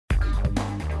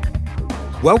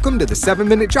Welcome to the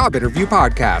 7-Minute Job Interview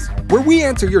Podcast, where we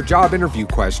answer your job interview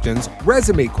questions,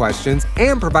 resume questions,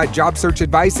 and provide job search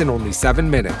advice in only 7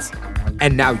 minutes.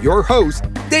 And now your host,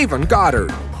 Davon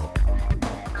Goddard.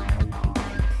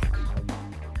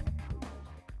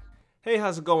 Hey,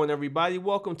 how's it going, everybody?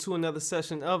 Welcome to another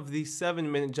session of the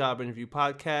 7-Minute Job Interview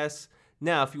Podcast.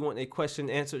 Now, if you want a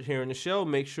question answered here in the show,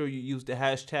 make sure you use the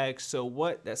hashtag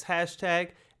SOWHAT. That's hashtag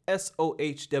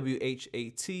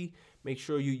SOHWHAT. Make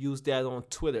sure you use that on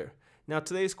Twitter. Now,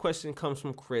 today's question comes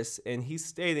from Chris, and he's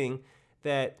stating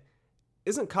that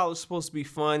isn't college supposed to be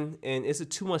fun, and is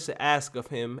it too much to ask of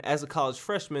him as a college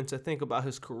freshman to think about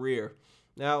his career?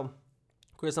 Now,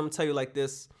 Chris, I'm going to tell you like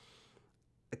this.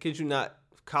 I kid you not,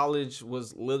 college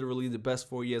was literally the best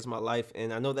 4 years of my life,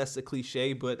 and I know that's a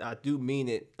cliche, but I do mean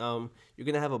it. You're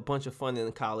going to have a bunch of fun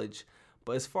in college.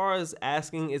 But as far as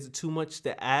asking, is it too much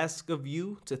to ask of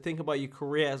you to think about your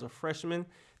career as a freshman?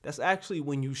 That's actually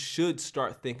when you should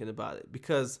start thinking about it,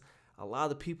 because a lot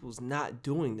of people's not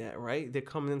doing that, right? They're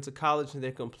coming into college and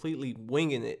they're completely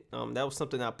winging it. That was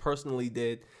something I personally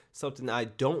did, something I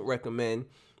don't recommend,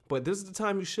 but this is the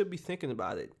time you should be thinking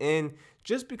about it. And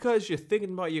just because you're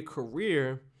thinking about your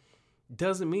career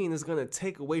doesn't mean it's going to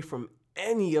take away from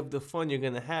any of the fun you're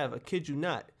going to have. I kid you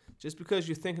not. Just because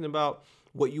you're thinking about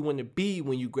what you want to be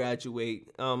when you graduate,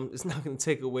 it's not going to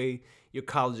take away your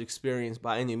college experience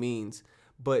by any means.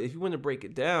 But if you want to break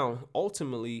it down,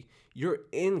 ultimately, you're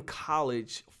in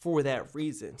college for that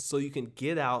reason, so you can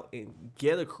get out and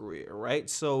get a career, right?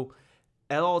 So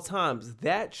at all times,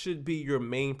 that should be your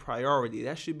main priority.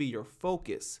 That should be your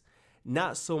focus,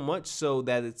 not so much so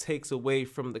that it takes away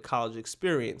from the college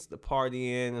experience, the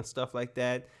partying and stuff like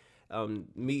that,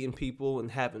 meeting people and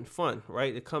having fun,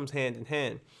 right? It comes hand in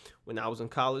hand. When I was in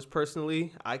college,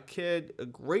 personally, I cared a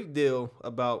great deal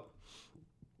about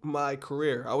my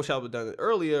career. I wish I would have done it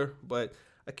earlier, but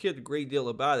I cared a great deal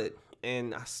about it,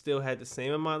 and I still had the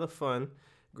same amount of fun.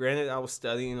 Granted, I was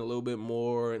studying a little bit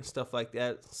more and stuff like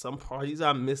that. Some parties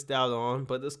I missed out on,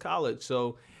 but it's college,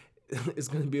 so it's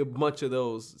going to be a bunch of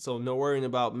those. So no worrying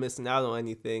about missing out on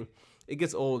anything. It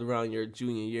gets old around your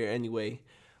junior year anyway.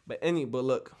 But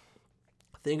look,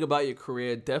 think about your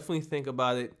career. Definitely think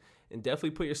about it, and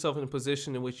definitely put yourself in a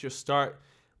position in which you start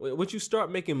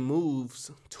making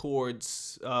moves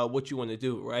towards what you want to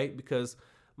do, right? Because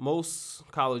most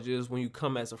colleges, when you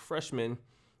come as a freshman,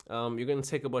 you're going to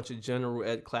take a bunch of general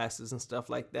ed classes and stuff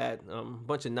like that, a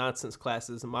bunch of nonsense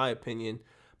classes, in my opinion.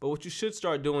 But what you should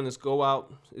start doing is go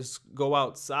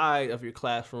outside of your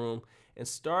classroom and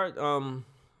start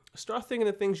thinking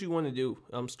of things you want to do.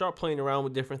 Start playing around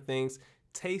with different things.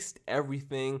 Taste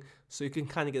everything so you can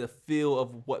kind of get a feel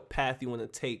of what path you want to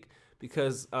take.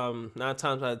 Because 9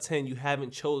 times out of 10, you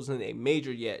haven't chosen a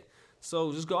major yet.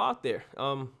 So just go out there.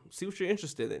 See what you're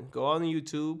interested in. Go out on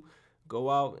YouTube. Go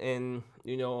out and,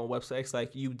 on websites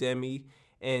like Udemy,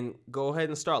 and go ahead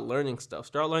and start learning stuff.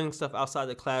 Start learning stuff outside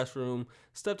the classroom,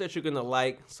 stuff that you're going to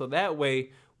like. So that way,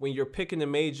 when you're picking a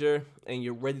major and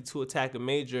you're ready to attack a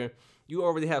major, you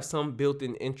already have some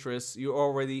built-in interests. You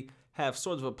already have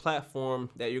sort of a platform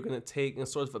that you're going to take and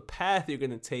sort of a path you're going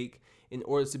to take in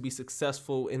order to be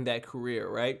successful in that career,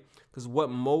 right? Because what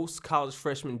most college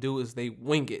freshmen do is they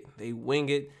wing it.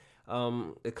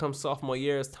 It comes sophomore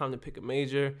year, it's time to pick a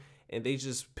major, and they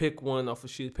just pick one off a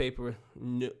sheet of paper,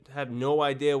 have no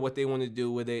idea what they want to do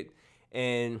with it,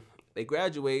 and they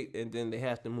graduate, and then they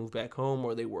have to move back home,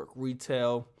 or they work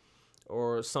retail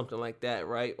or something like that,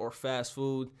 right? Or fast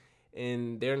food,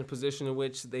 and they're in a position in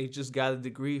which they just got a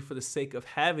degree for the sake of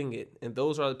having it, and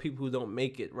those are the people who don't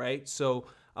make it, right? So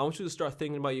I want you to start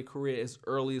thinking about your career as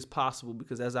early as possible,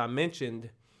 because as I mentioned,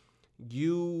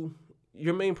 your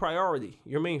main priority,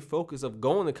 your main focus of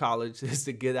going to college is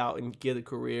to get out and get a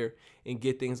career and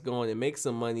get things going and make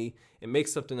some money and make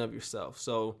something of yourself.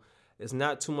 So it's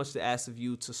not too much to ask of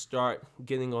you to start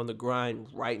getting on the grind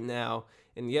right now.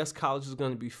 And yes, college is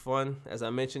going to be fun. As I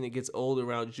mentioned, it gets old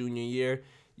around junior year.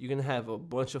 You're going to have a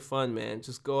bunch of fun, man.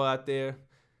 Just go out there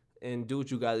and do what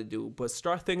you got to do. But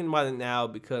start thinking about it now,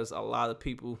 because a lot of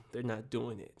people, they're not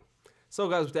doing it. So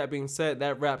guys, with that being said,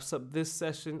 that wraps up this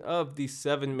session of the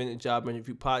 7-Minute Job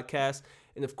Interview Podcast.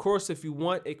 And of course, if you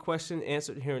want a question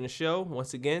answered here in the show,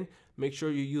 once again, make sure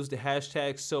you use the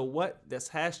hashtag SOWHAT. That's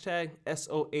hashtag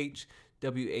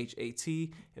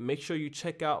SOHWHAT. And make sure you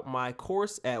check out my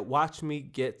course at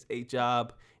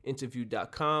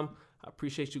watchmegetajobinterview.com. I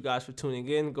appreciate you guys for tuning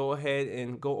in. Go ahead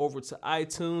and go over to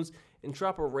iTunes and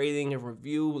drop a rating and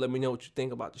review. Let me know what you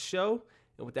think about the show.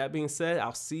 And with that being said,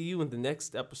 I'll see you in the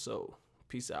next episode.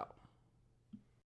 Peace out.